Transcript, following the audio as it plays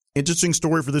Interesting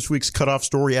story for this week's cutoff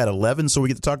story at 11, so we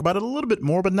get to talk about it a little bit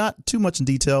more, but not too much in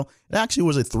detail. It actually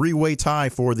was a three-way tie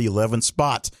for the 11th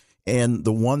spot, and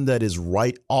the one that is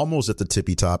right almost at the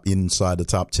tippy top inside the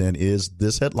top 10 is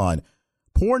this headline.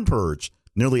 Porn purge.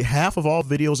 Nearly half of all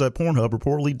videos at Pornhub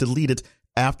reportedly deleted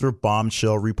after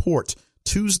bombshell report.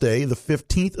 Tuesday, the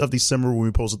 15th of December, when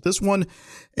we posted this one.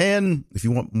 And if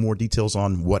you want more details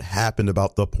on what happened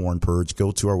about the porn purge,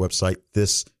 go to our website,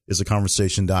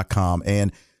 thisisaconversation.com,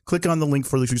 and click on the link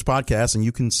for this week's podcast, and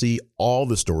you can see all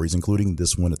the stories, including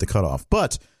this one at the cutoff.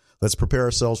 But let's prepare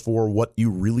ourselves for what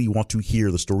you really want to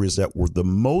hear, the stories that were the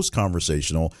most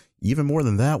conversational, even more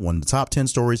than that one, the top 10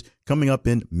 stories coming up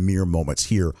in mere moments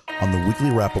here on the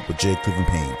Weekly Wrap-Up with Jay Cleveland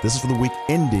Payne. This is for the week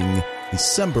ending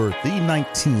December the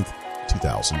 19th,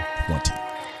 2020.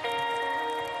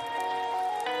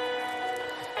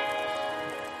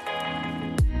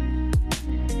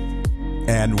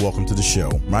 And welcome to the show.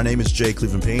 My name is Jay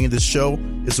Cleveland Payne. This show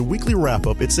is a weekly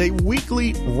wrap-up. It's a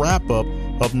weekly wrap-up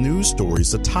of news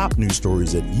stories, the top news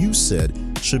stories that you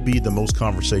said should be the most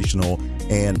conversational.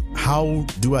 And how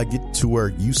do I get to where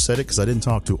you said it? Because I didn't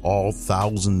talk to all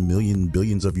 1,000, million,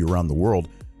 billions of you around the world.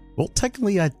 Well,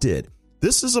 technically I did.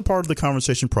 This is a part of the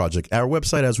Conversation Project. Our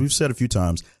website, as we've said a few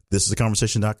times,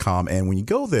 thisisaconversation.com. And when you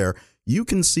go there, you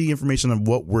can see information on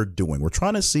what we're doing. We're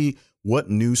trying to see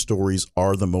what news stories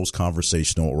are the most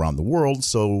conversational around the world,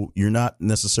 so you're not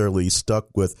necessarily stuck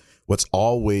with what's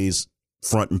always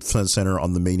front and center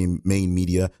on the main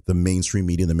media, the mainstream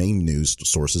media, the main news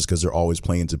sources, because they're always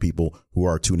playing to people who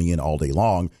are tuning in all day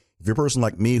long. If you're a person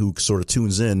like me who sort of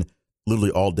tunes in literally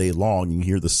all day long, you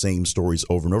hear the same stories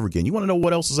over and over again. You want to know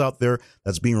what else is out there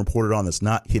that's being reported on that's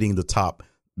not hitting the top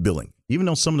billing. Even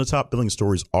though some of the top billing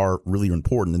stories are really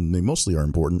important, and they mostly are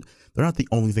important, they're not the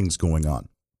only things going on.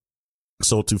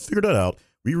 So to figure that out,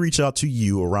 we reach out to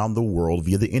you around the world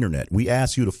via the internet. We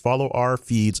ask you to follow our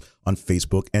feeds on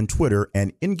Facebook and Twitter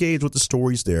and engage with the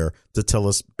stories there to tell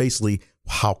us basically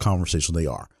how conversational they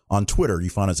are. On Twitter, you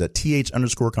find us at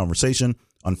 @TH_conversation.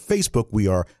 On Facebook, we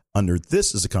are under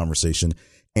This Is a Conversation.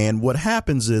 And what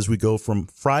happens is we go from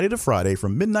Friday to Friday,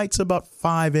 from midnight to about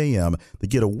 5 a.m. to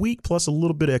get a week plus a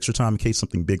little bit of extra time in case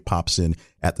something big pops in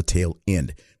at the tail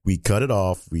end. We cut it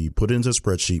off. We put it into a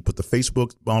spreadsheet, put the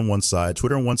Facebook on one side,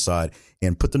 Twitter on one side,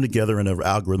 and put them together in an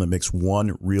algorithm that makes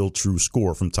one real true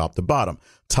score from top to bottom.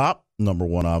 Top, number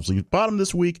one, obviously. Bottom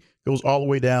this week goes all the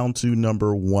way down to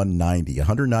number 190,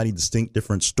 190 distinct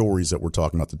different stories that we're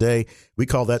talking about today. We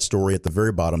call that story at the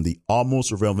very bottom the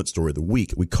almost irrelevant story of the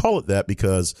week. We call it that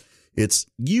because it's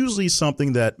usually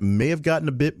something that may have gotten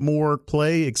a bit more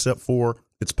play, except for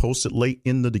it's posted late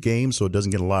into the game, so it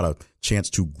doesn't get a lot of chance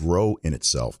to grow in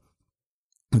itself.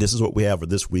 This is what we have for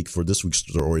this week's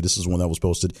story. This is one that was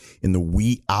posted in the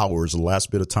wee hours, the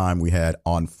last bit of time we had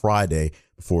on Friday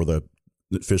before the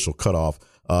official cutoff.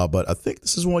 But I think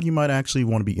this is one you might actually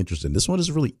want to be interested in. This one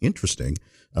is really interesting,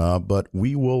 but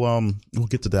we'll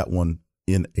get to that one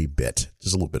in a bit,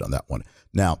 just a little bit on that one.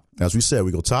 Now, as we said,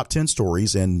 we go top 10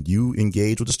 stories, and you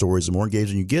engage with the stories. The more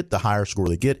engagement you get, the higher score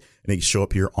they get, and they show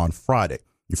up here on Friday.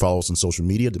 You follow us on social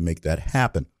media to make that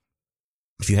happen.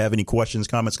 If you have any questions,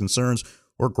 comments, concerns,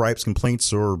 or gripes,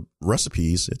 complaints, or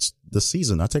recipes, it's the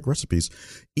season. I take recipes.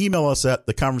 Email us at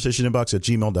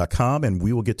theconversationinbox@gmail.com, and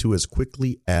we will get to as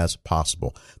quickly as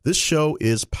possible. This show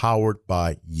is powered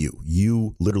by you.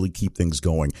 You literally keep things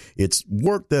going. It's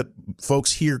work that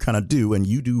folks here kind of do, and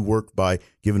you do work by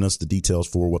giving us the details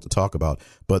for what to talk about.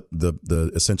 But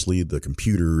the essentially the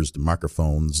computers, the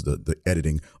microphones, the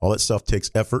editing, all that stuff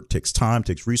takes effort, takes time,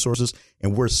 takes resources,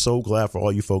 and we're so glad for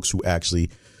all you folks who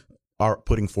actually are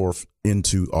putting forth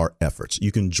into our efforts.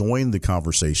 You can join the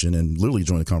conversation and literally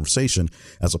join the conversation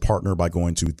as a partner by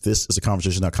going to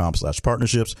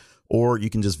thisisaconversation.com/partnerships, or you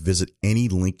can just visit any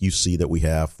link you see that we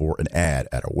have for an ad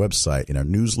at our website, in our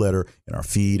newsletter, in our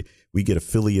feed. We get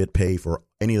affiliate pay for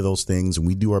any of those things, and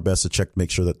we do our best to check to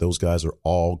make sure that those guys are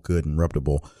all good and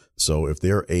reputable. So if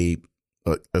they're a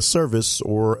service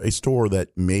or a store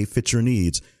that may fit your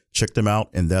needs, check them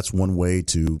out, and that's one way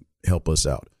to help us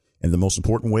out. And the most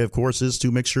important way, of course, is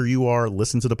to make sure you are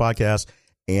listening to the podcast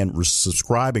and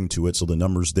subscribing to it so the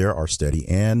numbers there are steady,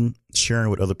 and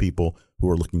sharing with other people who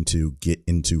are looking to get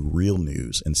into real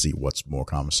news and see what's more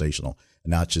conversational, and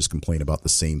not just complain about the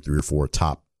same 3 or 4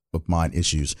 top of mind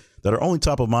issues that are only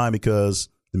top of mind because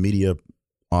the media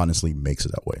honestly makes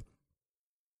it that way.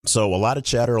 So a lot of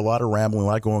chatter, a lot of rambling, a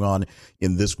lot going on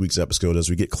in this week's episode as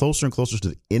we get closer and closer to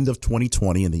the end of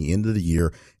 2020 and the end of the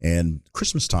year and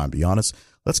Christmas time, to be honest.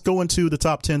 let's go into the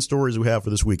top 10 stories we have for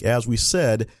this week. As we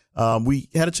said, we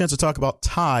had a chance to talk about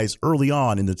ties early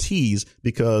on in the tease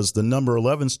because the number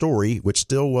 11 story, which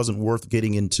still wasn't worth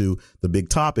getting into the big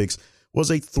topics, was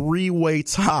a 3-way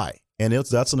tie. And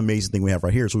that's an amazing thing we have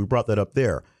right here. So we brought that up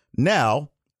there. Now,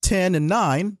 10 and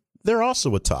 9, they're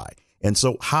also a tie. And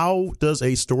so how does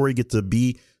a story get to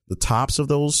be the tops of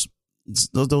those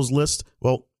lists?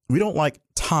 Well, we don't like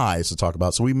ties to talk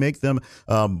about, so we make them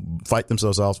fight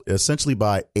themselves out essentially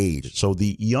by age. So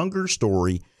the younger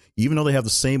story, even though they have the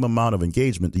same amount of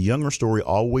engagement, the younger story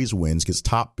always wins, gets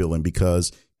top billing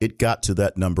because it got to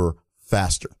that number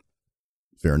faster.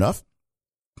 Fair enough?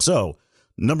 So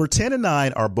number 10 and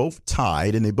 9 are both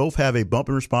tied, and they both have a bump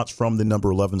in response from the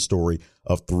number 11 story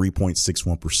of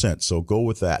 3.61%. So go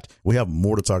with that. We have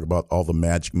more to talk about all the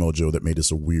magic mojo that made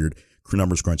this a weird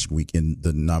numbers crunching week in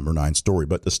the number 9 story.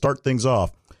 But to start things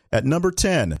off, at number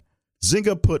 10,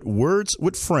 Zynga put Words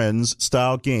with Friends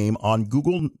style game on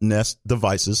Google Nest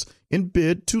devices in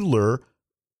bid to lure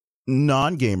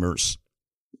non-gamers.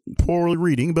 Poorly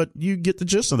reading, but you get the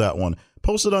gist of that one.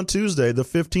 Posted on Tuesday, the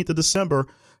 15th of December.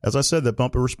 As I said, the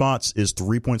bumper response is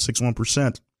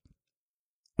 3.61%.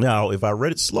 Now, if I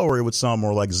read it slower, it would sound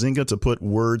more like Zynga to put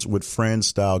Words with Friends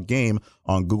style game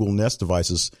on Google Nest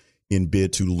devices in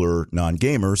bid to lure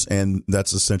non-gamers, and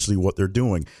that's essentially what they're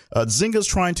doing. Zynga's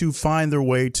trying to find their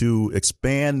way to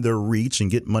expand their reach and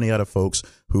get money out of folks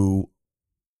who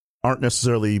aren't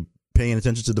necessarily paying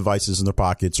attention to devices in their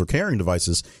pockets or carrying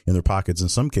devices in their pockets in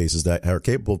some cases that are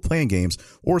capable of playing games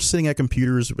or sitting at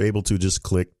computers able to just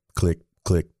click, click,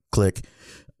 click, click.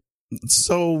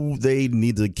 So they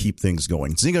need to keep things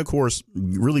going. Zynga, of course,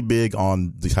 really big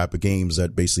on the type of games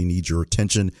that basically need your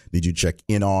attention, need you to check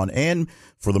in on, and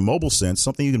for the mobile sense,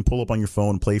 something you can pull up on your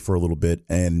phone, play for a little bit,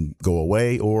 and go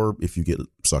away, or if you get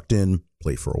sucked in,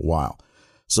 play for a while.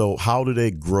 So how do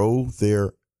they grow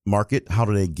their market? How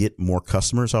do they get more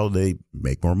customers? How do they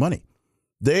make more money?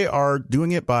 They are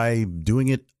doing it by doing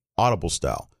it Audible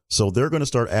style. So they're going to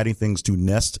start adding things to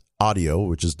Nest Audio,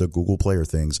 which is the Google Player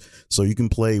things. So you can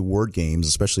play word games,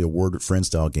 especially a Word with Friends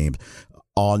style game,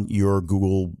 on your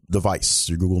Google device,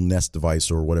 your Google Nest device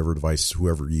or whatever device,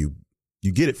 whoever you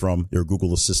get it from, your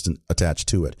Google Assistant attached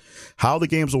to it. How the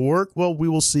games will work, well, we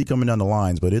will see coming down the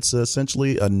lines, but it's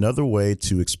essentially another way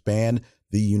to expand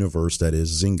the universe that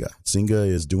is Zynga. Zynga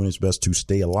is doing its best to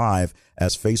stay alive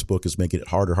as Facebook is making it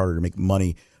harder to make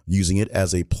money using it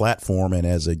as a platform and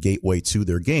as a gateway to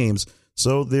their games.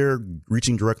 So they're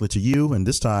reaching directly to you, and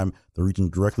this time they're reaching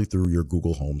directly through your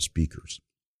Google Home speakers.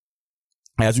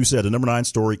 As you said, the number 9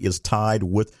 story is tied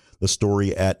with the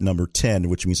story at number 10,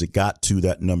 which means it got to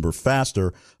that number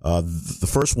faster. The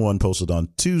first one posted on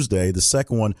Tuesday. The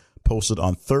second one posted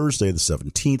on Thursday, the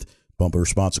 17th. Bumper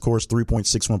response, of course,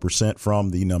 3.61% from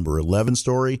the number 11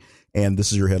 story. And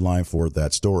this is your headline for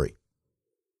that story.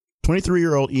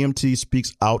 23-year-old EMT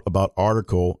speaks out about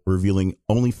article revealing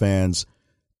OnlyFans.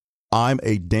 I'm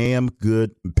a damn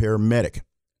good paramedic.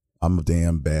 I'm a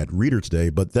damn bad reader today,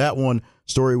 but that one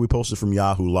story we posted from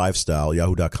Yahoo Lifestyle,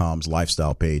 yahoo.com's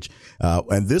lifestyle page.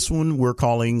 And this one we're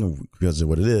calling, because of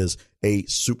what it is, a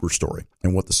super story.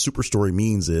 And what the super story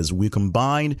means is we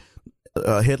combined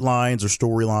headlines or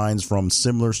storylines from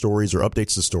similar stories or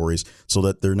updates to stories so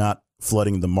that they're not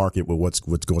flooding the market with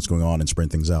what's going on and spreading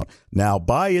things out. Now,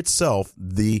 by itself,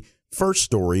 the first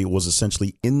story was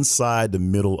essentially inside the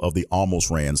middle of the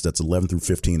almost rans. That's 11 through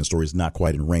 15. The story is not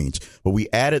quite in range. But we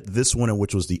added this one,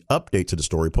 which was the update to the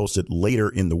story, posted later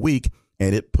in the week,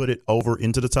 and it put it over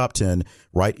into the top 10,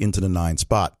 right into the 9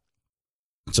 spot.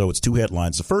 So it's 2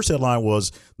 headlines. The first headline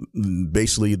was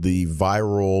basically the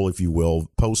viral, if you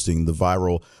will, posting, the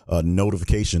viral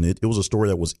notification. It was a story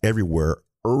that was everywhere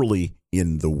early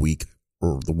in the week,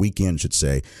 or the weekend, should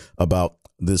say, about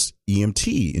this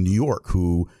EMT in New York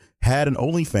who had an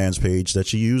OnlyFans page that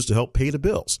she used to help pay the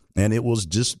bills. And it was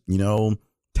just,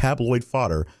 tabloid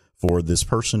fodder for this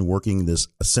person working this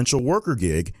essential worker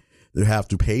gig that have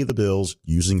to pay the bills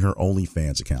using her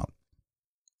OnlyFans account.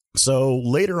 So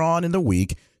later on in the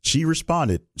week, she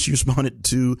responded. She responded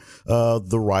to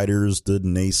the writers, the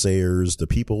naysayers, the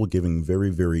people giving very,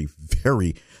 very,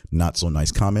 very not so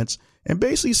nice comments, and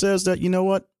basically says that, you know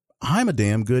what? I'm a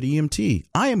damn good EMT.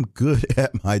 I am good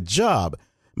at my job.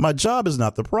 My job is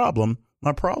not the problem.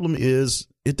 My problem is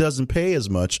it doesn't pay as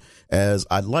much as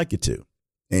I'd like it to.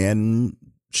 And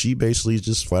she basically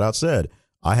just flat out said,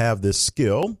 I have this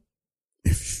skill,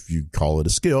 if you call it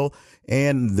a skill,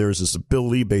 and there's this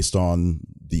ability based on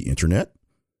the internet,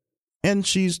 and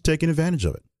she's taking advantage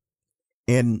of it.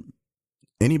 And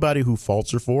anybody who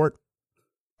faults her for it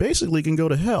basically can go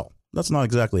to hell. that's not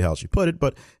exactly how she put it,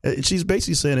 but she's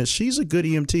basically saying that she's a good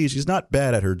EMT. She's not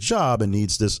bad at her job and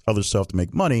needs this other stuff to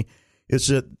make money. It's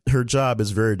that her job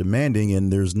is very demanding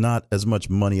and there's not as much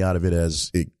money out of it as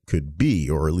it could be,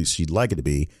 or at least she'd like it to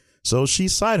be. So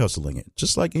she's side hustling it,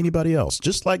 just like anybody else,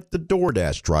 just like the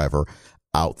DoorDash driver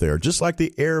out there, just like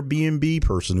the Airbnb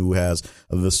person who has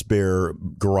the spare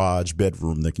garage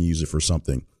bedroom that can use it for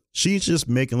something. She's just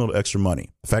making a little extra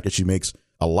money. The fact that she makes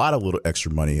a lot of little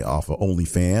extra money off of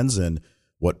OnlyFans and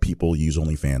what people use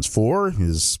OnlyFans for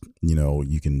is,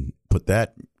 you can put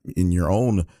that in your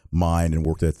own mind and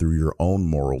work that through your own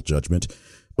moral judgment.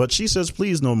 But she says,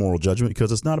 please, no moral judgment,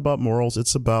 because it's not about morals.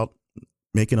 It's about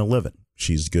making a living.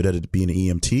 She's good at it being an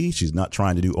EMT. She's not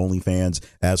trying to do OnlyFans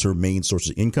as her main source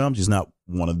of income. She's not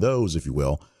one of those, if you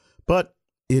will. But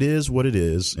it is what it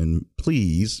is. And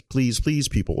please, please, please,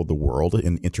 people of the world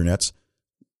and internets,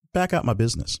 back out my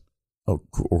business. Of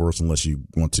course, unless you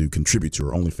want to contribute to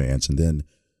her OnlyFans. And then,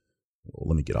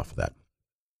 let me get off of that.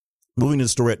 Moving to the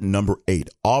story at number 8.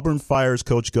 Auburn fires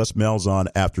Coach Gus Malzahn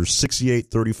after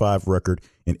 68-35 record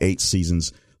in 8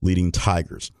 seasons leading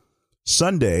Tigers.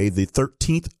 Sunday, the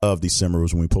 13th of December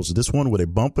was when we posted this one with a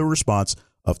bumper response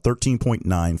of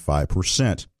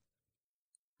 13.95%.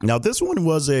 Now, this one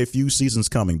was a few seasons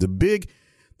coming. The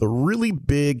really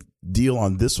big deal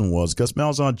on this one was Gus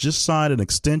Malzahn just signed an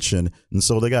extension, and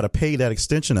so they got to pay that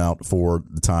extension out for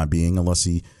the time being unless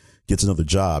he gets another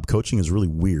job. Coaching is really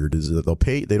weird. Is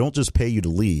that they don't just pay you to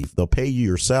leave. They'll pay you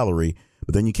your salary,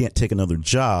 but then you can't take another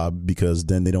job because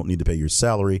then they don't need to pay your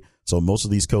salary. So most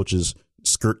of these coaches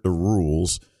skirt the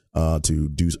rules to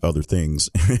do other things,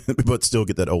 but still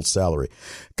get that old salary.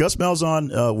 Gus Malzahn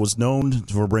was known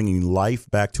for bringing life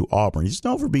back to Auburn. He's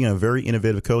known for being a very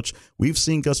innovative coach. We've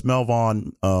seen Gus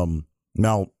Malzahn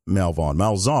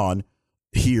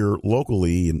here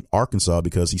locally in Arkansas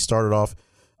because he started off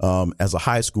as a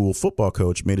high school football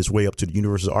coach, made his way up to the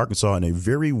University of Arkansas in a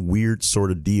very weird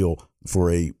sort of deal for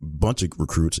a bunch of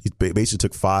recruits. He basically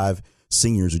took 5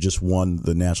 seniors who just won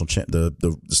the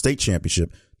the state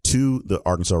championship to the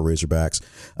Arkansas Razorbacks.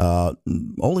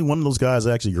 Only one of those guys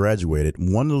actually graduated.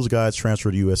 One of those guys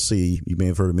transferred to USC. You may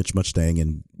have heard of Mitch Mustang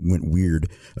and went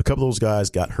weird. A couple of those guys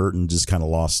got hurt and just kind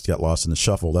of got lost in the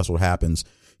shuffle. That's what happens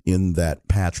in that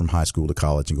patch from high school to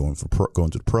college and going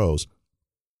to the pros.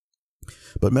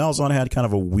 But Malzahn had kind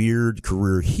of a weird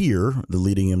career here,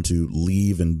 leading him to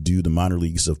leave and do the minor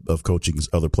leagues of coaching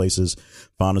other places,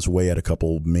 found his way at a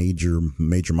couple major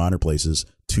minor places,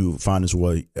 to find his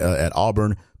way at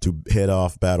Auburn to head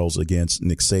off battles against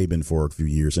Nick Saban for a few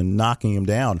years and knocking him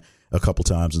down a couple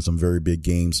times in some very big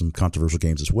games, some controversial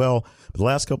games as well. But the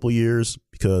last couple of years,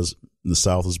 because the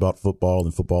South is about football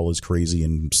and football is crazy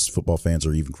and football fans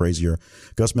are even crazier,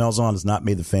 Gus Malzahn has not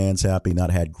made the fans happy,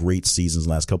 not had great seasons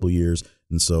the last couple of years,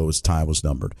 and so his time was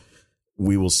numbered.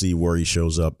 We will see where he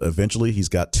shows up. Eventually, he's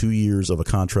got 2 years of a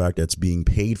contract that's being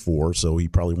paid for, so he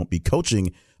probably won't be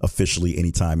coaching officially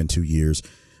anytime in 2 years.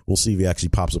 We'll see if he actually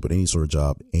pops up at any sort of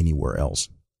job anywhere else.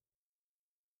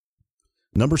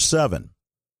 Number 7.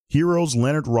 Heroes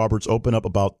Leonard Roberts open up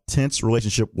about tense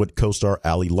relationship with co-star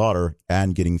Ali Lauder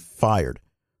and getting fired.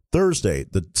 Thursday,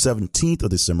 the 17th of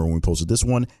December, when we posted this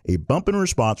one, a bump in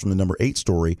response from the number 8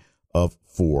 story of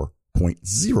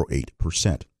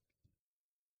 4.08%.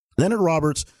 Leonard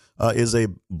Roberts is a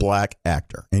black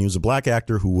actor, and he was a black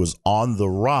actor who was on the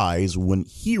rise when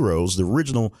Heroes, the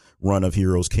original run of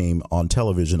Heroes, came on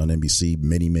television on NBC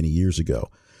many, many years ago.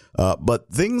 But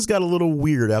things got a little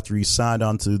weird after he signed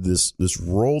on to this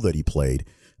role that he played.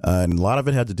 And a lot of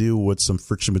it had to do with some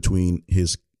friction between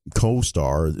his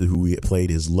co-star, who he played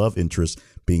his love interest,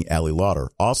 being Ali Lauder,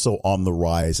 also on the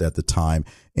rise at the time.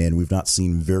 And we've not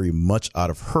seen very much out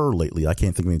of her lately. I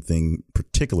can't think of anything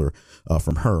particular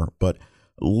from her. But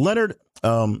Leonard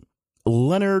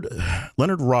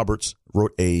Roberts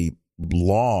wrote a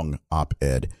long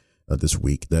op-ed this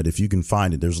week that, if you can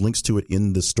find it, there's links to it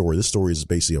in the story. This story is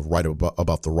basically a write-up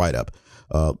about the write-up.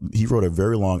 He wrote a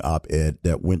very long op-ed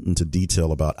that went into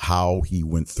detail about how he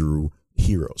went through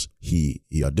Heroes. He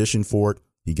auditioned for it.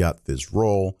 He got this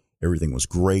role. Everything was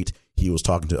great. He was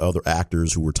talking to other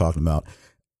actors who were talking about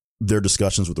their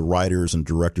discussions with the writers and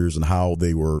directors and how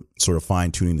they were sort of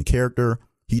fine-tuning the character.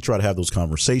 He tried to have those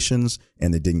conversations,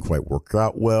 and they didn't quite work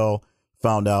out well.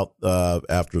 Found out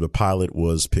after the pilot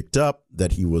was picked up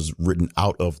that he was written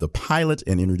out of the pilot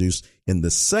and introduced in the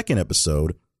second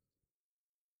episode.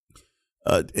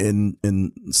 And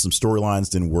some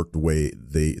storylines didn't work the way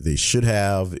they should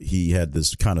have. He had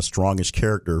this kind of strongish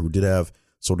character who did have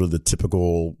sort of the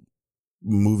typical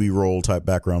movie role type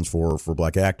backgrounds for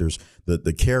black actors.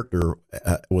 The character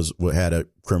had a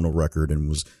criminal record and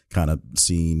was kind of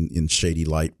seen in shady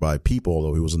light by people,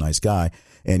 although he was a nice guy.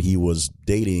 And he was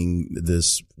dating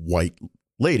this white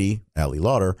lady, Ali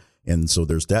Lauder. And so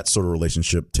there's that sort of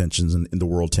relationship tensions and in the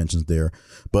world tensions there.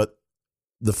 But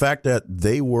the fact that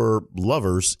they were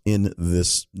lovers in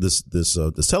this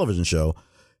television show,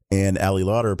 and Ali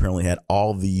Lauder apparently had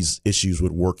all these issues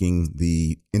with working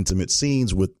the intimate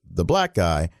scenes with the black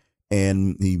guy,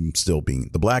 and he still being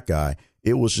the black guy.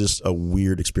 It was just a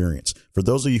weird experience. For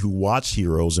those of you who watched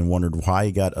Heroes and wondered why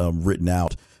he got written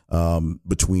out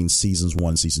between seasons 1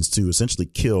 and seasons 2, essentially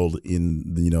killed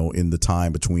in the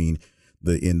time between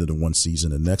the end of the one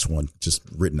season and the next one, just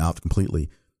written out completely.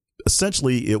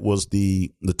 Essentially, it was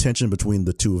the tension between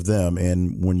the two of them.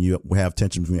 And when you have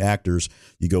tension between actors,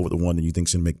 you go with the one that you think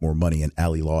is going to make more money. And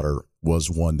Ali Lauder was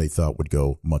one they thought would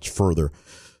go much further.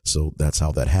 So that's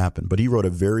how that happened. But he wrote a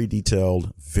very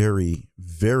detailed, very,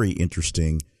 very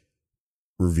interesting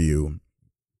review,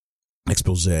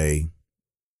 expose,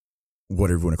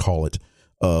 whatever you want to call it,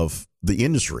 of the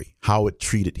industry, how it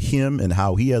treated him and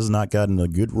how he has not gotten a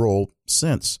good role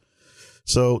since.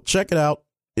 So check it out.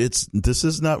 This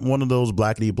is not one of those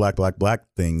black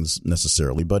things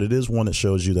necessarily, but it is one that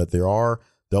shows you that there are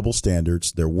double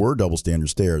standards. There were double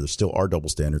standards there. There still are double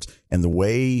standards. And the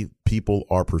way people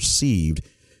are perceived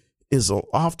is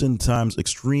oftentimes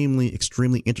extremely,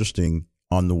 extremely interesting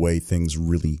on the way things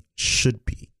really should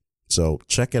be. So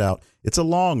check it out. It's a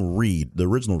long read, the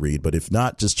original read, but if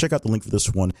not, just check out the link for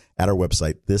this one at our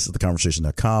website,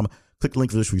 thisistheconversation.com. Click the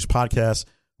link for this week's podcast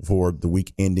for the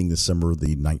week ending December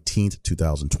the 19th,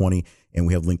 2020. And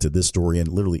we have linked to this story and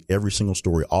literally every single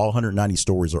story. All 190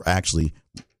 stories are actually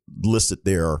listed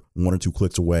there, 1 or 2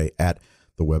 clicks away at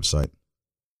the website.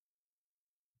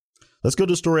 Let's go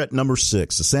to the story at number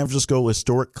 6. The San Francisco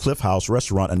historic Cliff House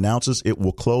restaurant announces it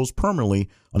will close permanently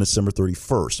on December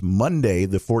 31st. Monday,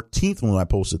 the 14th, when I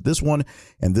posted this one,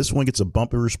 and this one gets a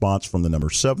bumpy response from the number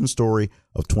 7 story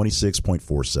of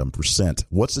 26.47%.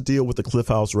 What's the deal with the Cliff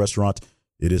House restaurant?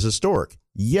 It is historic.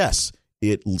 Yes,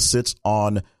 it sits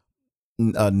on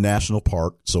a national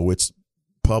park, so it's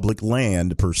public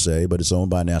land per se, but it's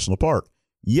owned by a national park.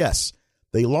 Yes,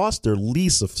 they lost their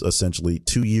lease essentially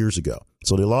 2 years ago.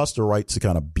 So they lost their right to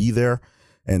kind of be there.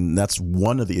 And that's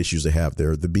one of the issues they have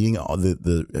there.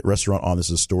 The restaurant on this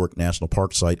historic national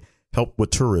park site helped with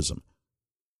tourism.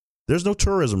 There's no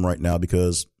tourism right now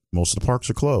because most of the parks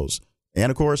are closed.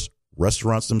 And of course,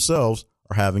 restaurants themselves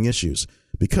are having issues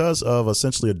because of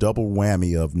essentially a double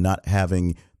whammy of not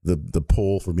having the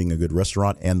pull for being a good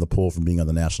restaurant and the pull from being on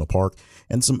the national park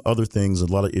and some other things, a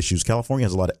lot of issues. California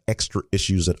has a lot of extra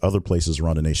issues that other places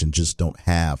around the nation just don't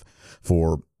have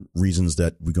for reasons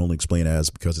that we can only explain as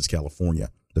because it's California.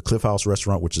 The Cliff House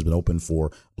restaurant, which has been open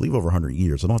for, I believe, over 100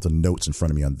 years. I don't have the notes in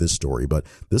front of me on this story, but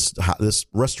this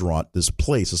restaurant, this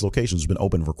place, this location has been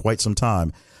open for quite some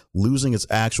time, losing its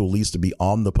actual lease to be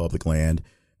on the public land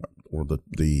or the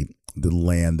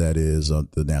land that is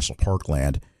the national park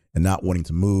land, and not wanting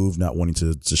to move, not wanting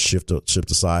to shift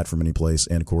aside from any place,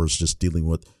 and of course just dealing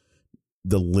with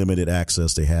the limited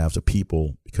access they have to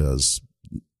people because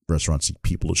restaurants need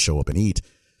people to show up and eat.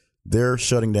 They're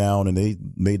shutting down, and they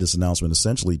made this announcement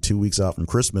essentially 2 weeks out from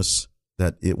Christmas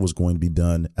that it was going to be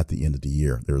done at the end of the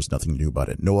year. There was nothing to do about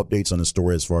it. No updates on the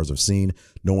story as far as I've seen.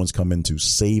 No one's come in to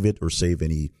save it or save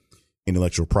any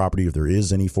intellectual property if there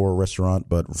is any for a restaurant.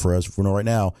 But for us, we know right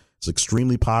now, it's an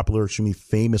extremely popular, extremely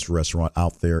famous restaurant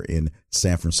out there in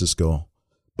San Francisco.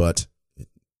 But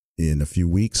in a few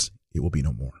weeks, it will be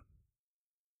no more.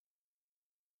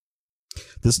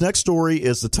 This next story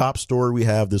is the top story we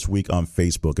have this week on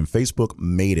Facebook, and Facebook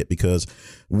made it because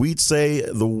we'd say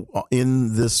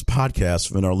in this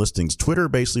podcast, in our listings, Twitter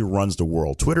basically runs the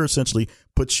world. Twitter essentially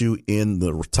puts you in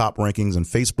the top rankings, and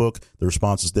Facebook, the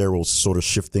responses there will sort of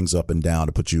shift things up and down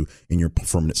to put you in your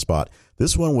permanent spot.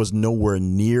 This one was nowhere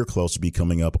near close to be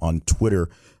coming up on Twitter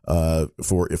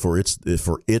for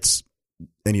its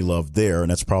any love there,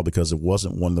 and that's probably because it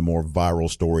wasn't one of the more viral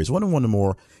stories. One of the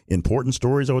more important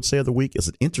stories, I would say, of the week. It's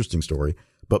an interesting story,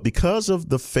 but because of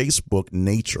the Facebook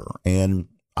nature, and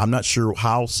I'm not sure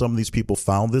how some of these people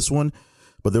found this one,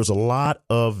 but there's a lot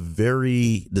of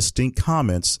very distinct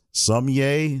comments, some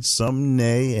yay, some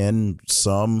nay, and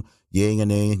some yay and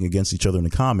nay against each other in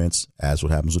the comments, as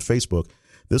what happens with Facebook.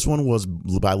 This one was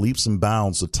by leaps and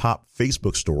bounds the top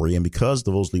Facebook story, and because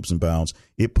of those leaps and bounds,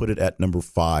 it put it at number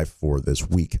 5 for this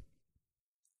week.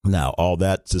 Now, all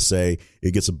that to say,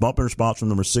 it gets a bump in response from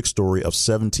number 6 story of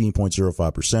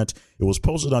 17.05%. It was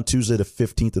posted on Tuesday, the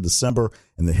 15th of December,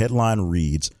 and the headline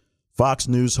reads, Fox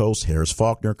News host Harris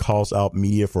Faulkner calls out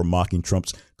media for mocking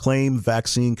Trump's claim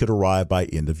vaccine could arrive by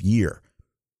end of year.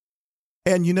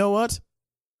 And you know what?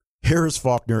 Harris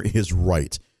Faulkner is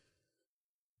right.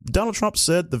 Donald Trump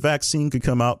said the vaccine could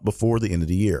come out before the end of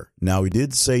the year. Now, he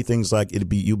did say things like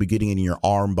you'll be getting it in your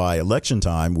arm by election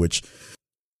time, which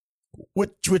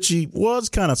he was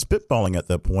kind of spitballing at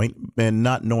that point and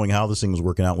not knowing how this thing was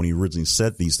working out when he originally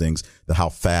said these things, how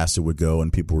fast it would go.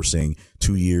 And people were saying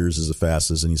 2 years is the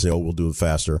fastest. And you say, oh, we'll do it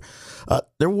faster.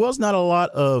 There was not a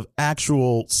lot of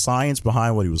actual science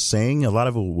behind what he was saying. A lot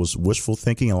of it was wishful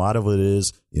thinking. A lot of it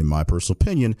is, in my personal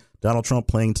opinion, Donald Trump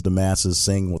playing to the masses,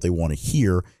 saying what they want to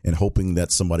hear and hoping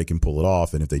that somebody can pull it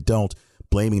off. And if they don't,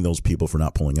 blaming those people for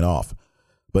not pulling it off.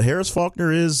 But Harris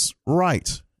Faulkner is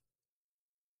right.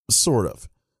 Sort of.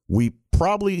 We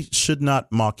probably should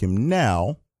not mock him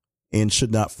now and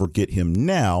should not forget him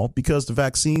now because the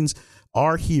vaccines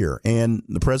are here and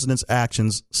the president's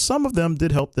actions, some of them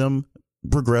did help them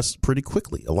progress pretty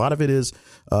quickly. A lot of it is,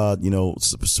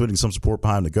 putting some support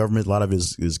behind the government. A lot of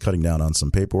it is cutting down on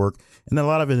some paperwork. And then a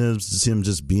lot of it is him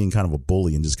just being kind of a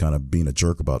bully and just kind of being a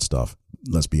jerk about stuff.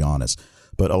 Let's be honest.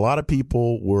 But a lot of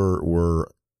people were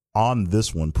on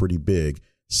this one pretty big.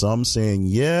 Some saying,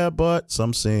 yeah, but,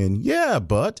 some saying, yeah,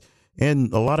 but,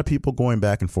 and a lot of people going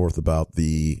back and forth about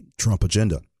the Trump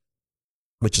agenda,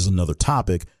 which is another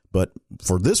topic. But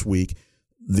for this week,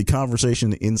 the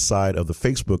conversation inside of the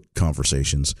Facebook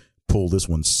conversations pulled this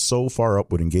one so far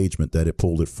up with engagement that it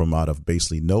pulled it from out of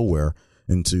basically nowhere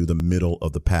into the middle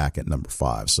of the pack at number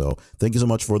 5. So thank you so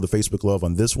much for the Facebook love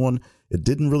on this one. It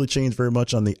didn't really change very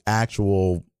much on the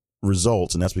actual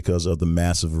results, and that's because of the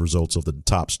massive results of the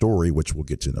top story, which we'll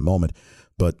get to in a moment.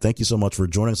 But thank you so much for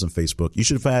joining us on Facebook. You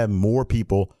should have had more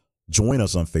people join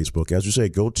us on Facebook. As you say,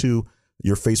 go to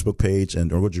your Facebook page or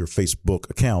go to your Facebook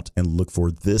account and look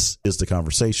for This Is the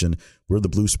Conversation. We're the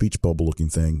blue speech bubble looking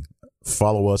thing.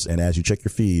 Follow us, and as you check your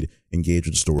feed, engage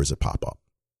with the stories that pop up.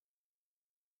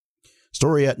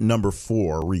 Story at number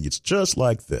 4 reads just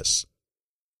like this.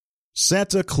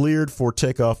 Santa cleared for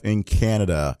takeoff in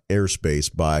Canada airspace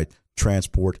by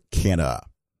Transport Canada.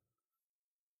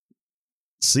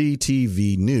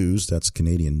 CTV News, that's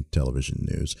Canadian television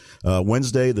news,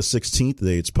 Wednesday the 16th,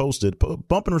 it's posted,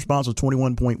 bump in response of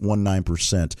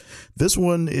 21.19%. This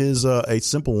one is a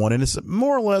simple one, and it's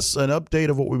more or less an update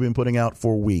of what we've been putting out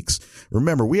for weeks.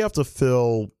 Remember, we have to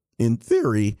fill, in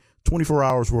theory, 24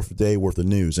 hours worth of day worth of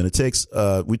news. And it takes,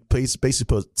 we basically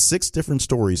put 6 different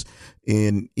stories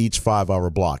in each 5-hour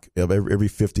block. Every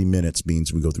 50 minutes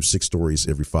means we go through 6 stories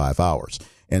every 5 hours.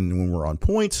 And when we're on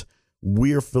point,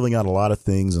 we are filling out a lot of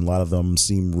things, and a lot of them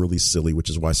seem really silly,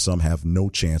 which is why some have no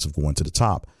chance of going to the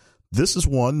top. This is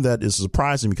one that is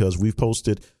surprising because we've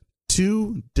posted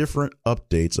 2 different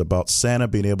updates about Santa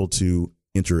being able to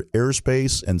enter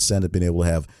airspace and Santa being able to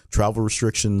have travel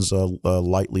restrictions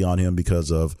lightly on him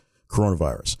because of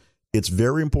coronavirus. It's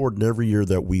very important every year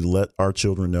that we let our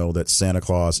children know that Santa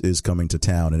Claus is coming to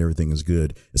town and everything is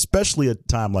good, especially at a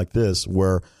time like this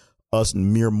where us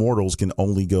mere mortals can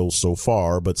only go so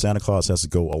far, but Santa Claus has to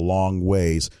go a long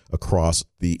ways across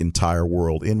the entire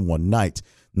world in one night.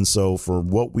 And so for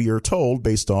what we are told,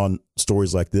 based on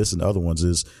stories like this and other ones,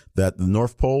 is that the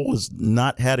North Pole has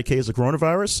not had a case of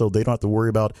coronavirus, so they don't have to worry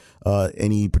about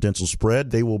any potential spread.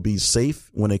 They will be safe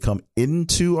when they come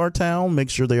into our town. Make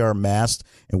sure they are masked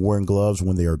and wearing gloves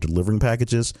when they are delivering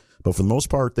packages. But for the most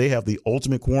part, they have the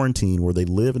ultimate quarantine where they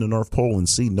live in the North Pole and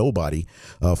see nobody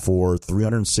for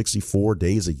 364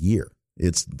 days a year.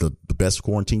 It's the best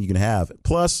quarantine you can have.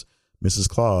 Plus, Mrs.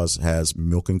 Claus has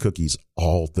milk and cookies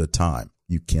all the time.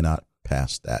 You cannot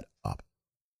pass that up.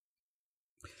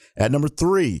 At number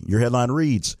 3, your headline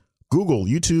reads, Google,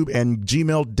 YouTube, and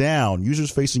Gmail down.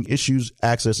 Users facing issues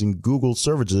accessing Google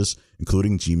services,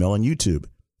 including Gmail and YouTube.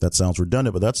 That sounds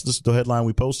redundant, but that's the headline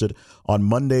we posted on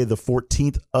Monday, the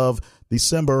 14th of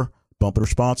December. Bump in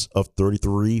response of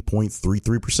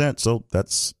 33.33%. So that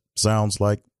sounds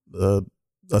like a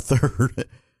third.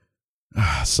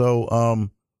 So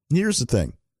here's the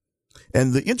thing.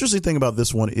 And the interesting thing about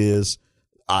this one is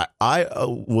I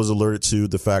was alerted to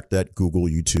the fact that Google,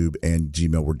 YouTube, and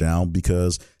Gmail were down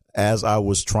because as I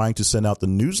was trying to send out the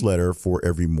newsletter for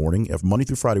every morning, Monday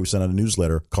through Friday, we sent out a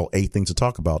newsletter called 8 Things to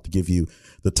Talk About to give you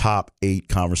the top 8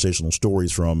 conversational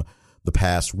stories from the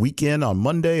past weekend on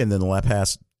Monday and then the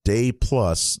past day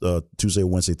plus Tuesday,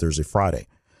 Wednesday, Thursday, Friday.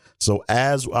 So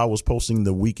as I was posting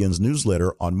the weekend's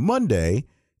newsletter on Monday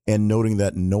and noting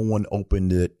that no one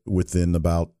opened it within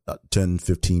about 10,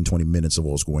 15, 20 minutes of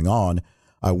what was going on,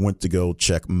 I went to go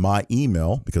check my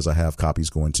email because I have copies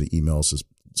going to emails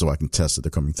so I can test that they're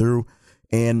coming through,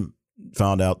 and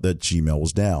found out that Gmail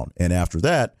was down. And after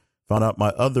that, Found out my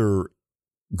other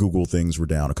Google things were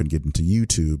down. I couldn't get into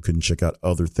YouTube, couldn't check out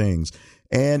other things.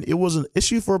 And it was an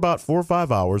issue for about 4 or 5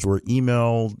 hours where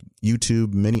email,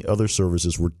 YouTube, many other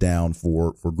services were down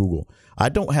for Google. I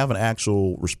don't have an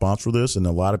actual response for this, and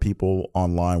a lot of people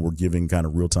online were giving kind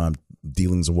of real-time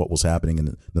dealings of what was happening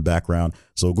in the background.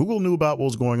 So Google knew about what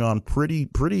was going on pretty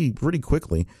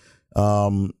quickly.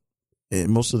 And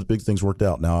most of the big things worked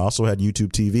out. Now, I also had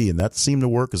YouTube TV, and that seemed to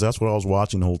work because that's what I was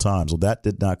watching the whole time. So that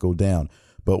did not go down.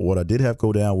 But what I did have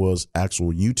go down was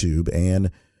actual YouTube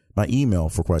and my email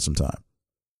for quite some time.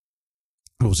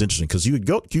 It was interesting because you could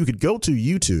go to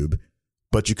YouTube,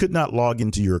 but you could not log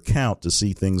into your account to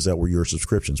see things that were your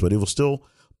subscriptions. But it will still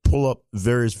pull up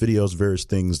various videos, various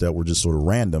things that were just sort of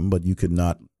random, but you could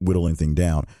not whittle anything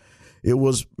down. It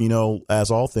was, as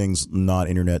all things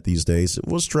non-internet these days, it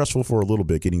was stressful for a little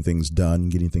bit getting things done,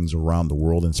 getting things around the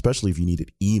world, and especially if you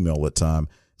needed email at time.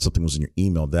 Something was in your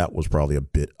email, that was probably a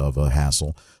bit of a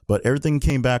hassle. But everything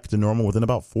came back to normal within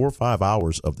about 4 or 5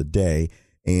 hours of the day,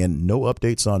 and no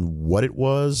updates on what it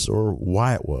was or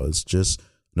why it was. Just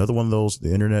another one of those,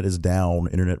 the internet is down,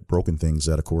 internet broken things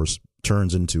that, of course,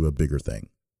 turns into a bigger thing.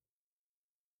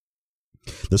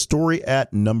 The story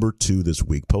at number 2 this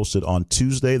week, posted on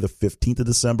Tuesday, the 15th of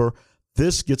December.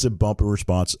 This gets a bump in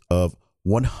response of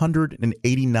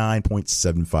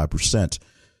 189.75%.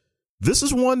 This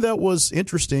is one that was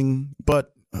interesting,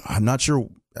 but I'm not sure.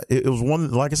 It was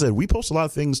one, like I said, we post a lot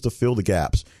of things to fill the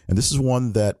gaps. And this is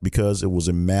one that, because it was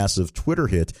a massive Twitter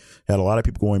hit, had a lot of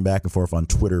people going back and forth on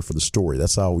Twitter for the story.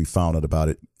 That's how we found out about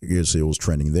it. It was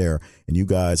trending there. And you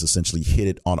guys essentially hit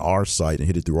it on our site and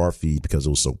hit it through our feed because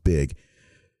it was so big.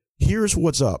 Here's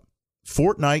what's up.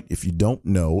 Fortnite, if you don't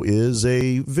know, is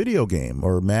a video game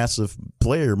or massive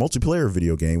multiplayer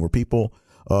video game where people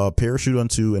parachute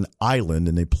onto an island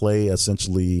and they play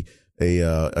essentially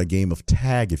a game of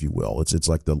tag, if you will. It's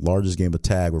like the largest game of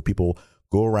tag where people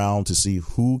go around to see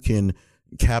who can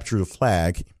capture the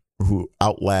flag, who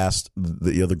outlast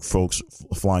the other folks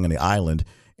flying on the island,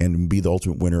 and be the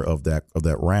ultimate winner of that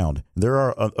round. There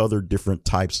are other different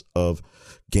types of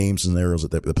game scenarios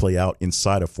that play out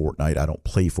inside of Fortnite. I don't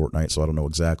play Fortnite, so I don't know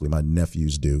exactly. My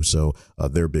nephews do, so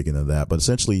they're big into that. But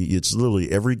essentially, it's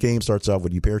literally every game starts off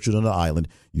with you parachute on an island,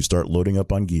 you start loading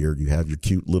up on gear, you have your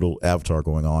cute little avatar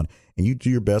going on, and you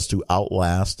do your best to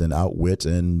outlast and outwit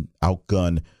and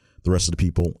outgun the rest of the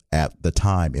people at the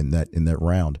time in that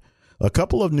round. A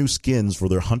couple of new skins for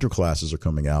their hunter classes are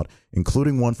coming out,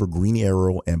 including one for Green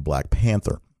Arrow and Black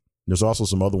Panther. There's also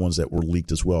some other ones that were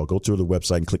leaked as well. Go to the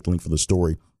website and click the link for the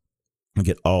story and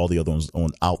get all the other ones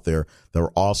out there that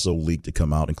were also leaked to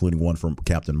come out, including one from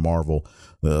Captain Marvel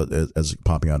as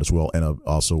popping out as well, and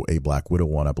also a Black Widow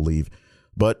one, I believe.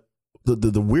 But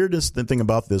the weirdest thing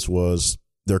about this was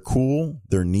they're cool,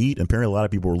 they're neat, and apparently a lot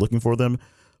of people were looking for them.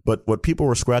 But what people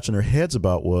were scratching their heads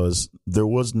about was there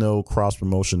was no cross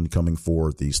promotion coming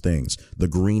for these things. The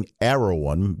Green Arrow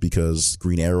one, because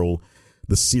Green Arrow,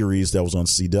 the series that was on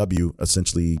CW,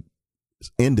 essentially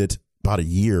ended about a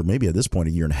year, maybe at this point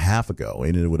a year and a half ago,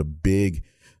 ended with a big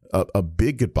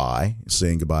goodbye,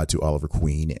 saying goodbye to Oliver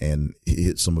Queen and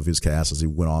some of his cast as he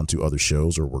went on to other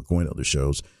shows or were going to other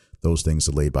shows. Those things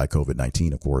delayed by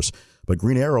COVID-19, of course. But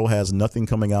Green Arrow has nothing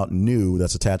coming out new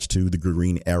that's attached to the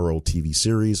Green Arrow TV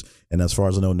series. And as far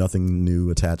as I know, nothing new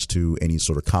attached to any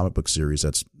sort of comic book series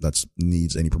that's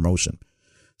needs any promotion.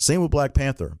 Same with Black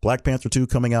Panther. Black Panther 2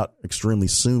 coming out extremely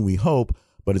soon, we hope.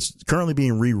 But it's currently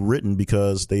being rewritten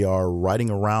because they are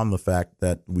writing around the fact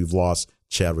that we've lost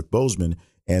Chadwick Boseman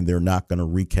and they're not going to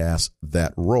recast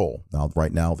that role. Now,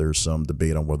 right now, there's some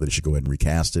debate on whether they should go ahead and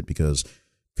recast it because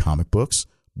comic books.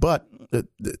 But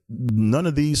none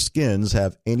of these skins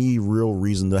have any real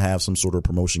reason to have some sort of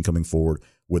promotion coming forward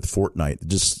with Fortnite. It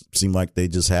just seemed like they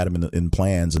just had them in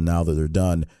plans, and now that they're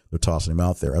done, they're tossing them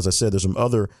out there. As I said, there's some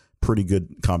other pretty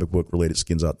good comic book related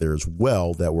skins out there as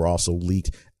well that were also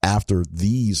leaked after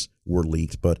these were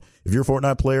leaked. But if you're a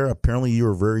Fortnite player, apparently you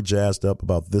are very jazzed up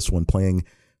about this one playing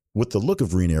with the look of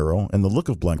Green Arrow and the look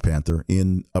of Black Panther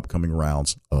in upcoming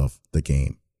rounds of the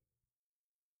game.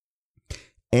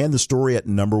 And the story at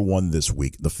number 1 this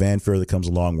week, the fanfare that comes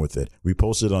along with it. We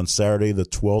posted on Saturday, the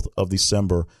 12th of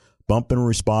December, bump in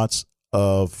response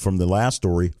from the last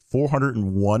story,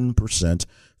 401%.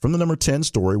 From the number 10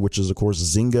 story, which is, of course,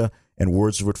 Zynga and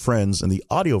Words with Friends, and the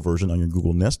audio version on your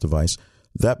Google Nest device,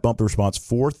 that bump in response,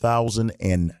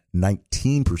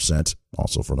 4,019%,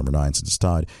 also for number 9 since it's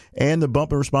tied. And the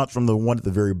bump in response from the one at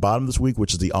the very bottom this week,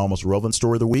 which is the Almost Relevant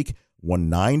story of the week,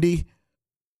 190%.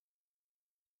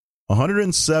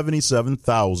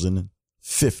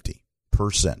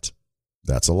 177,050%.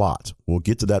 That's a lot. We'll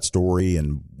get to that story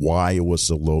and why it was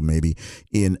so low maybe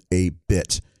in a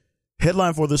bit.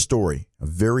 Headline for this story, a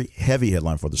very heavy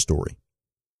headline for the story.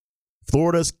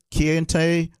 Florida's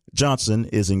Keyontae Johnson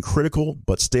is in critical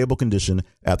but stable condition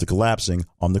after collapsing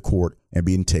on the court and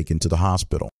being taken to the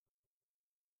hospital.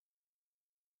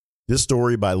 This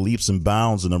story by leaps and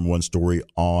bounds the number one story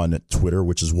on Twitter,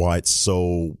 which is why it's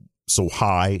so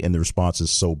high and the response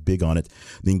is so big on it.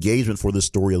 The engagement for this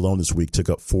story alone this week took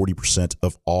up 40%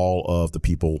 of all of the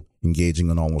people engaging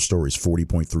on all those stories,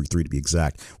 40.33 to be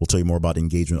exact. We'll tell you more about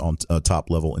engagement on top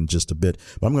level in just a bit.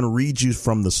 But I'm going to read you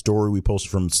from the story we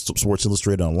posted from Sports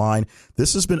Illustrated online.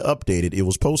 This has been updated. It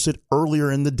was posted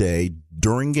earlier in the day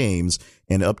during games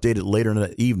and updated later in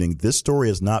the evening. This story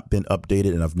has not been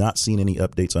updated, and I've not seen any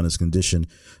updates on his condition.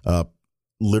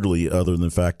 Literally, other than the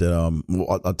fact that I'll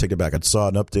take it back. I saw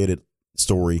an updated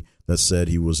story that said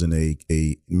he was in a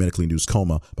medically induced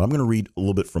coma. But I'm going to read a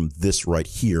little bit from this right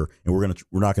here, and we're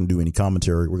not going to do any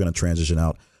commentary. We're going to transition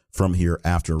out from here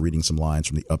after reading some lines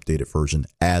from the updated version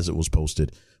as it was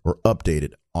posted or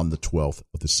updated on the 12th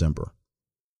of December.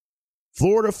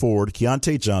 Florida forward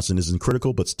Keyontae Johnson is in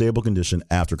critical but stable condition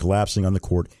after collapsing on the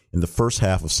court in the first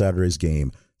half of Saturday's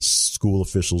game, school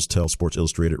officials tell Sports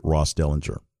Illustrated Ross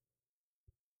Dellinger.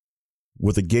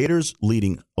 With the Gators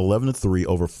leading 11-3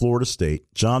 over Florida State,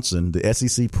 Johnson, the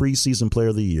SEC preseason player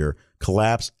of the year,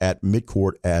 collapsed at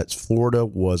midcourt as Florida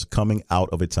was coming out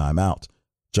of a timeout.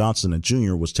 Johnson, a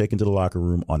junior, was taken to the locker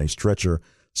room on a stretcher.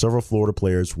 Several Florida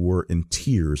players were in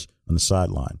tears on the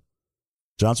sideline.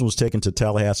 Johnson was taken to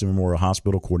Tallahassee Memorial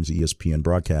Hospital, according to ESPN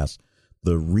broadcast.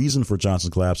 The reason for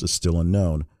Johnson's collapse is still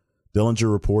unknown.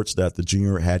 Dellinger reports that the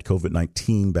junior had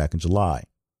COVID-19 back in July.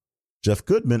 Jeff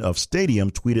Goodman of Stadium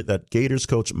tweeted that Gators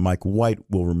coach Mike White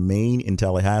will remain in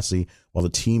Tallahassee while the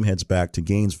team heads back to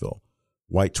Gainesville.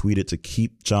 White tweeted to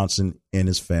keep Johnson and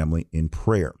his family in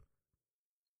prayer.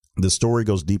 The story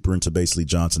goes deeper into basically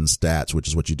Johnson's stats, which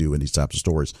is what you do in these types of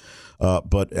stories.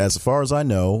 But as far as I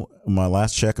know, my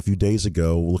last check a few days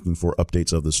ago, looking for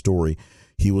updates of the story,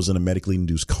 he was in a medically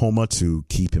induced coma to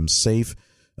keep him safe.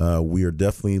 We are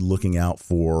definitely looking out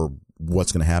for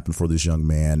what's going to happen for this young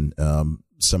man.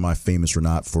 Semi-famous or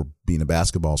not for being a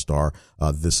basketball star,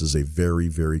 this is a very,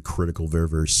 very critical, very,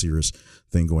 very serious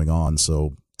thing going on.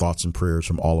 So thoughts and prayers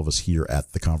from all of us here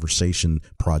at the Conversation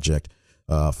Project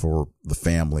for the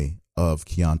family of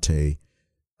Keyontae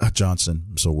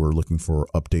Johnson. So we're looking for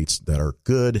updates that are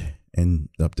good and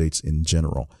updates in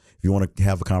general. If you want to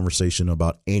have a conversation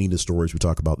about any of the stories we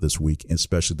talk about this week, and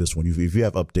especially this one, if you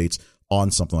have updates on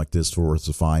something like this for us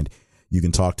to find, you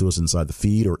can talk to us inside the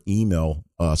feed or email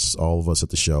us, all of us at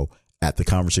the show, at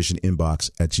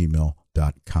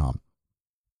theconversationinbox@gmail.com.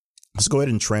 Let's go ahead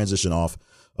and transition off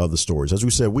of the stories. As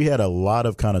we said, we had a lot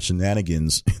of kind of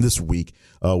shenanigans this week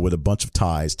with a bunch of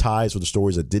ties for the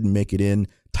stories that didn't make it in,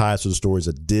 ties for the stories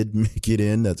that did make it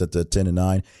in. That's at the 10 and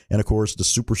 9. And, of course, the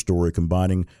super story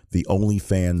combining the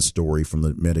OnlyFans story from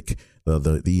the medic,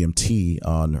 the EMT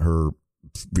on her,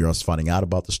 us finding out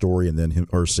about the story and then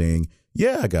her saying,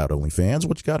 yeah, I got OnlyFans.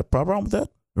 What, you got a problem with that?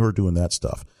 Her doing that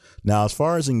stuff. Now, as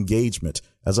far as engagement,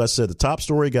 as I said, the top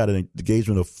story got an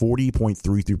engagement of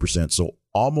 40.33%. So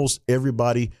almost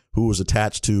everybody who was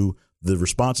attached to the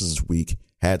responses this week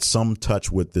had some touch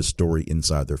with this story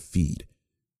inside their feed.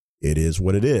 It is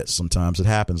what it is. Sometimes it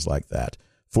happens like that.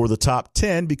 For the top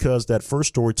 10, because that first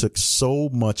story took so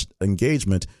much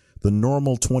engagement, the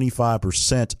normal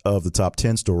 25% of the top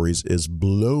 10 stories is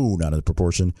blown out of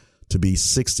proportion to be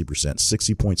 60%,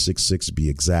 60.66 to be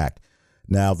exact.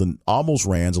 Now, the almost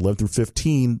rans, 11 through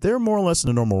 15, they're more or less in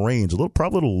the normal range,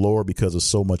 probably a little lower because of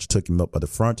so much took him up by the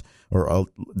front, or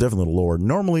definitely a little lower.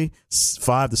 Normally,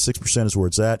 5 to 6% is where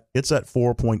it's at. It's at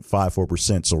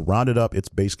 4.54%. So rounded up, it's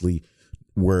basically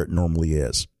where it normally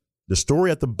is. The story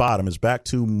at the bottom is back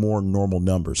to more normal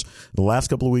numbers. The last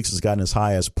couple of weeks has gotten as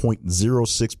high as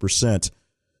 0.06%.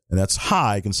 And that's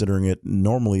high considering it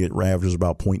normally it averages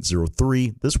about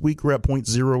 0.03. This week we're at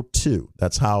 0.02.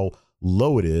 That's how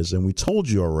low it is. And we told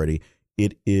you already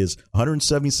it is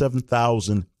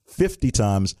 177,050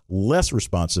 times less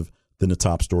responsive than the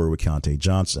top story with Keyontae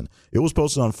Johnson. It was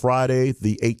posted on Friday,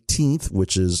 the 18th,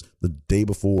 which is the day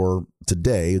before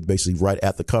today, basically right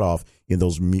at the cutoff in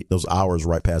those hours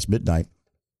right past midnight.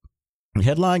 The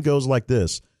headline goes like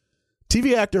this: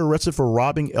 TV actor arrested for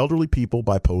robbing elderly people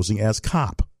by posing as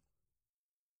cop.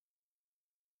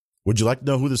 Would you like to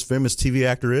know who this famous TV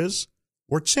actor is?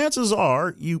 Or chances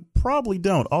are you probably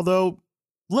don't. Although,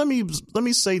 let me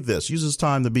say this. Use this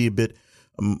time to be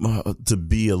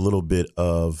a little bit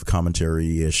of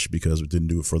commentary-ish because we didn't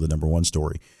do it for the number one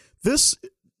story. This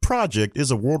project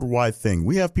is a worldwide thing.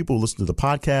 We have people who listen to the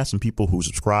podcast and people who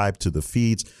subscribe to the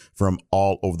feeds from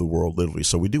all over the world, literally.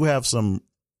 So we do have some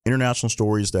international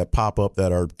stories that pop up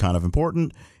that are kind of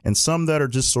important and some that are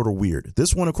just sort of weird.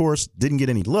 This one, of course, didn't get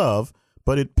any love,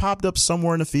 but it popped up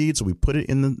somewhere in the feed. So we put it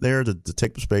in there to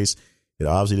take up space. It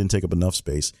obviously didn't take up enough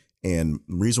space. And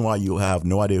the reason why you have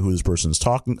no idea who this person is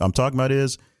I'm talking about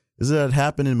is that it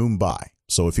happened in Mumbai.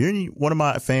 So if you're one of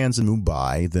my fans in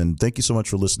Mumbai, then thank you so much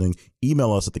for listening.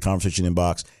 Email us at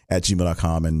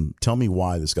theconversationinbox@gmail.com and tell me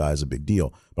why this guy is a big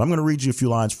deal. But I'm going to read you a few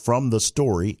lines from the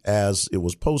story as it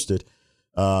was posted.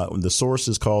 The source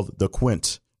is called The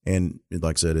Quint. And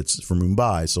like I said, it's from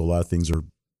Mumbai. So a lot of things are,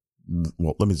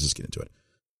 well, let me just get into it.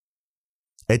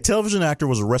 A television actor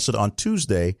was arrested on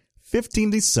Tuesday,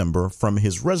 15 December, from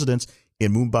his residence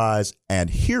in Mumbai's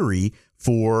Andheri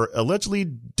for allegedly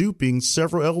duping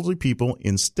several elderly people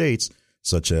in states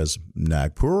such as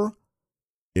Nagpur,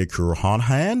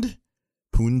 Uttarakhand,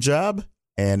 Punjab,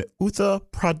 and Uttar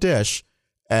Pradesh,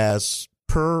 as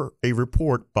per a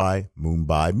report by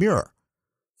Mumbai Mirror.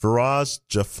 Firaz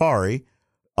Jafari,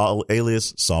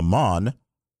 alias Salman,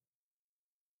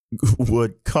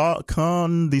 would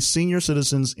con the senior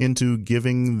citizens into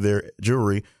giving their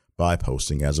jewelry by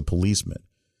posing as a policeman.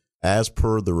 As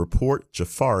per the report,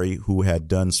 Jafari, who had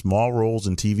done small roles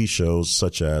in TV shows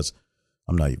such as,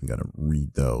 I'm not even going to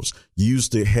read those,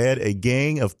 used to head a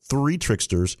gang of 3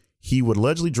 tricksters. He would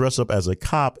allegedly dress up as a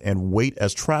cop and wait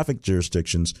as traffic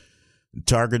jurisdictions,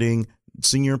 targeting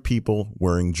senior people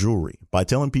wearing jewelry. By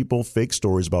telling people fake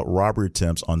stories about robbery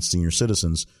attempts on senior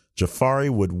citizens,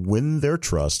 Jafari would win their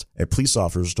trust, a police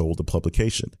officer told the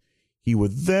publication. He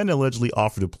would then allegedly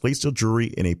offer to place the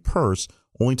jewelry in a purse,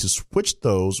 only to switch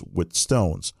those with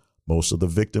stones. Most of the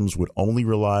victims would only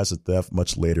realize the theft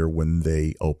much later when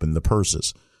they opened the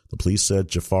purses. The police said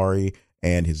Jafari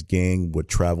and his gang would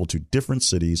travel to different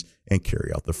cities and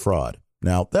carry out the fraud.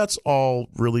 Now, that's all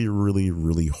really, really,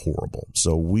 really horrible.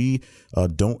 So we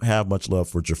don't have much love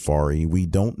for Jafari. We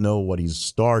don't know what he's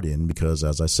starred in because,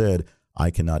 as I said,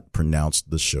 I cannot pronounce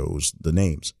the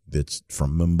names. It's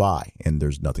from Mumbai, and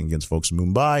there's nothing against folks in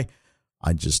Mumbai.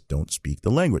 I just don't speak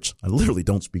the language. I literally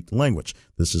don't speak the language.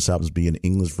 This just happens to be an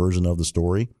English version of the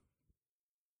story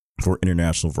for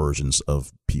international versions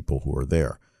of people who are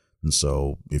there. And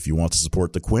so if you want to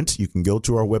support The Quint, you can go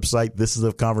to our website,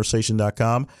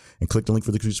 thisistheconversation.com, and click the link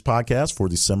for the podcast for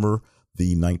December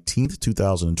the 19th,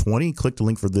 2020. Click the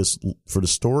link for the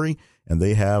story, and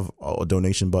they have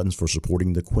donation buttons for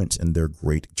supporting The Quint and their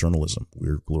great journalism.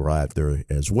 We're arrived there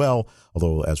as well.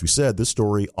 Although, as we said, this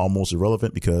story almost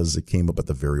irrelevant because it came up at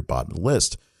the very bottom of the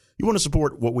list. You want to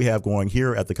support what we have going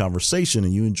here at The Conversation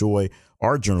and you enjoy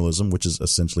our journalism, which is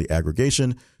essentially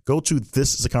aggregation, go to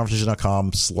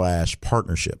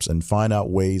thisistheconversation.com/partnerships and find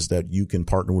out ways that you can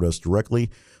partner with us directly,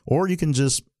 or you can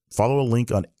just follow a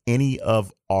link on any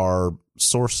of our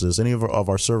sources, any of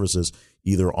our services,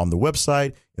 either on the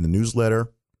website, in the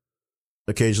newsletter,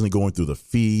 occasionally going through the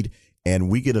feed, and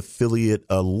we get affiliate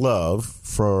love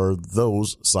for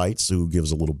those sites who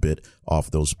gives a little bit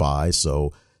off those buys.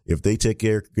 So if they take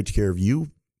good care of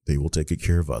you, they will take good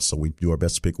care of us. So we do our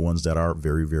best to pick ones that are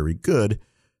very, very good.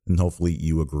 And hopefully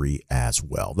you agree as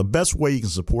well. The best way you can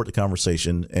support The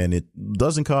Conversation, and it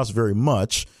doesn't cost very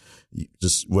much,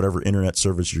 just whatever internet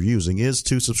service you're using, is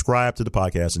to subscribe to the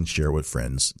podcast and share with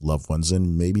friends, loved ones,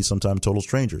 and maybe sometimes total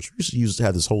strangers. We used to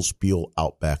have this whole spiel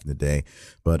out back in the day,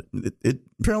 but it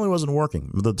apparently wasn't working.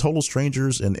 The total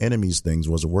strangers and enemies things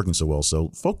wasn't working so well. So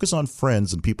focus on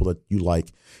friends and people that you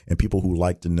like and people who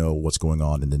like to know what's going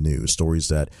on in the news, stories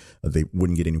that they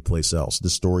wouldn't get anyplace else.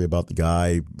 This story about the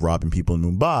guy robbing people in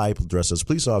Mumbai dressed as a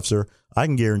police officer, I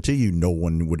can guarantee you no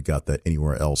one would have got that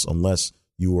anywhere else unless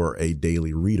you are a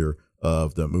daily reader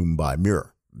of the Mumbai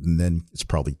Mirror. And then it's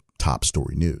probably top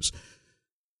story news.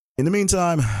 In the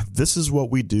meantime, this is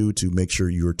what we do to make sure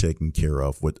you're taken care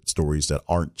of with stories that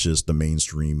aren't just the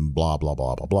mainstream blah, blah,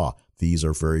 blah, blah, blah. These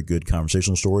are very good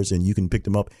conversational stories, and you can pick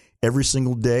them up every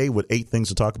single day with 8 things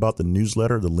to talk about. The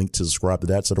newsletter, the link to subscribe to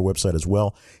that's at our website as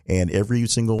well. And every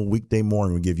single weekday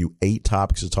morning, we give you 8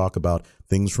 topics to talk about,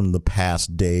 things from the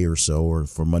past day or so, or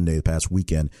for Monday, the past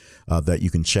weekend, that you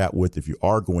can chat with if you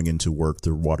are going into work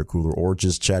through water cooler or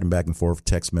just chatting back and forth,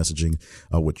 text messaging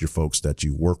with your folks that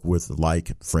you work with,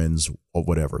 like friends or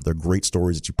whatever. They're great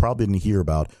stories that you probably didn't hear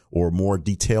about, or more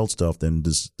detailed stuff than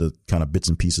just the kind of bits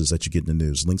and pieces that you get in the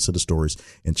news. Links to the stories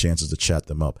and chances to chat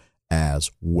them up as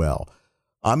well.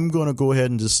 I'm going to go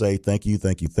ahead and just say thank you,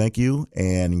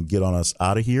 and get on us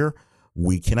out of here.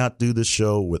 We cannot do this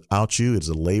show without you. It's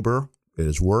a labor. It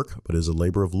is work, but it is a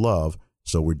labor of love.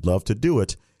 So we'd love to do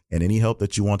it. and any help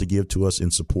that you want to give to us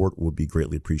in support would be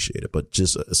greatly appreciated. But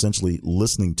just essentially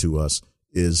listening to us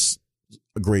is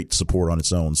a great support on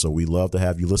its own. So we love to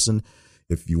have you listen.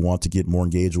 If you want to get more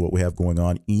engaged with what we have going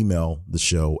on, email the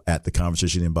show at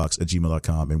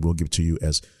theconversationinbox@gmail.com, and we'll give it to you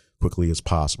as quickly as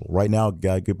possible. Right now,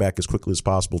 got to get back as quickly as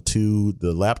possible to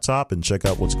the laptop and check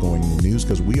out what's going in the news,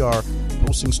 because we are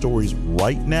posting stories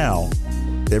right now.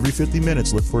 Every 50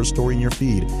 minutes, look for a story in your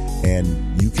feed,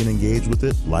 and you can engage with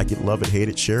it, like it, love it, hate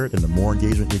it, share it. And the more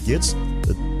engagement it gets,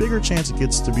 the bigger chance it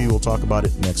gets to be we'll talk about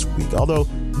it next week. Although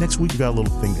next week we got a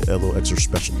little extra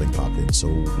special thing popped in, so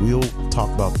we'll talk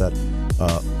about that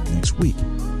next week.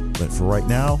 But for right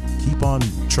now, keep on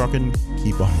trucking,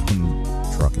 keep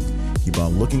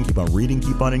on looking, keep on reading,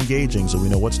 keep on engaging, so we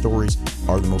know what stories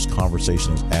are the most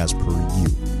conversational as per you.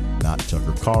 Not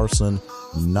Tucker Carlson,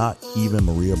 not even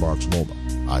Maria Bartiromo.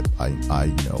 I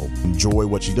enjoy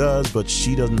what she does, but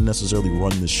she doesn't necessarily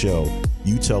run the show.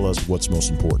 You tell us what's most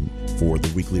important for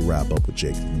the weekly wrap up with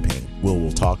Jake and Payne.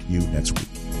 We'll talk to you next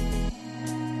week.